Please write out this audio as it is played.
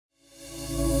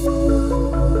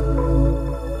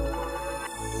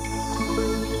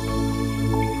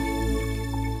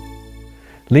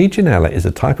Legionella is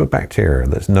a type of bacteria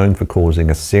that's known for causing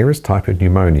a serious type of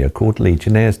pneumonia called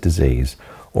Legionnaires' disease,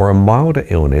 or a milder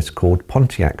illness called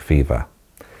Pontiac fever.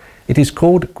 It is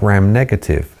called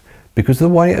gram-negative because of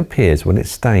the way it appears when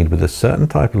it's stained with a certain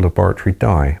type of laboratory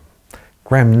dye.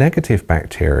 Gram-negative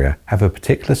bacteria have a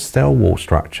particular cell wall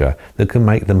structure that can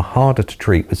make them harder to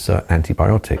treat with certain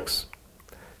antibiotics.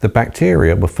 The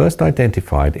bacteria were first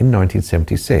identified in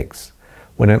 1976,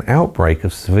 when an outbreak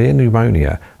of severe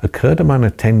pneumonia occurred among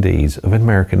attendees of an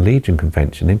American Legion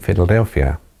convention in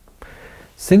Philadelphia.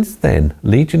 Since then,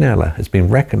 Legionella has been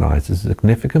recognized as a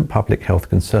significant public health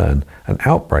concern, and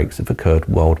outbreaks have occurred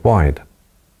worldwide.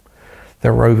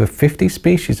 There are over 50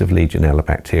 species of Legionella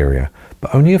bacteria,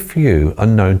 but only a few are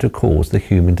known to cause the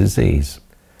human disease.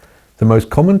 The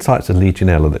most common types of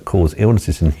Legionella that cause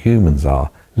illnesses in humans are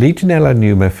Legionella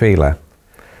pneumophila.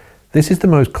 This is the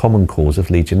most common cause of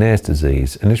Legionnaires'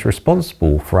 disease and is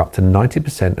responsible for up to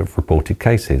 90% of reported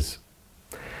cases.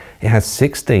 It has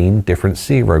 16 different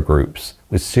serogroups,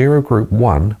 with serogroup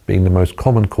 1 being the most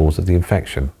common cause of the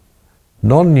infection.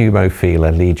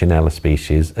 Non-pneumophila Legionella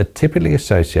species are typically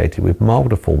associated with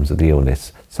milder forms of the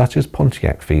illness, such as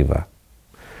Pontiac fever.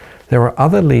 There are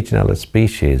other Legionella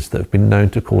species that have been known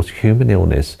to cause human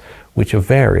illness, which are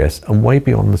various and way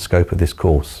beyond the scope of this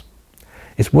course.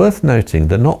 It's worth noting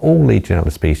that not all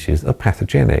Legionella species are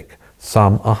pathogenic.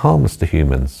 Some are harmless to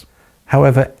humans.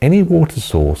 However, any water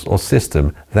source or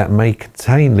system that may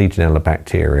contain Legionella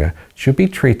bacteria should be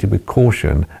treated with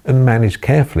caution and managed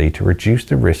carefully to reduce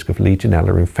the risk of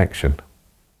Legionella infection.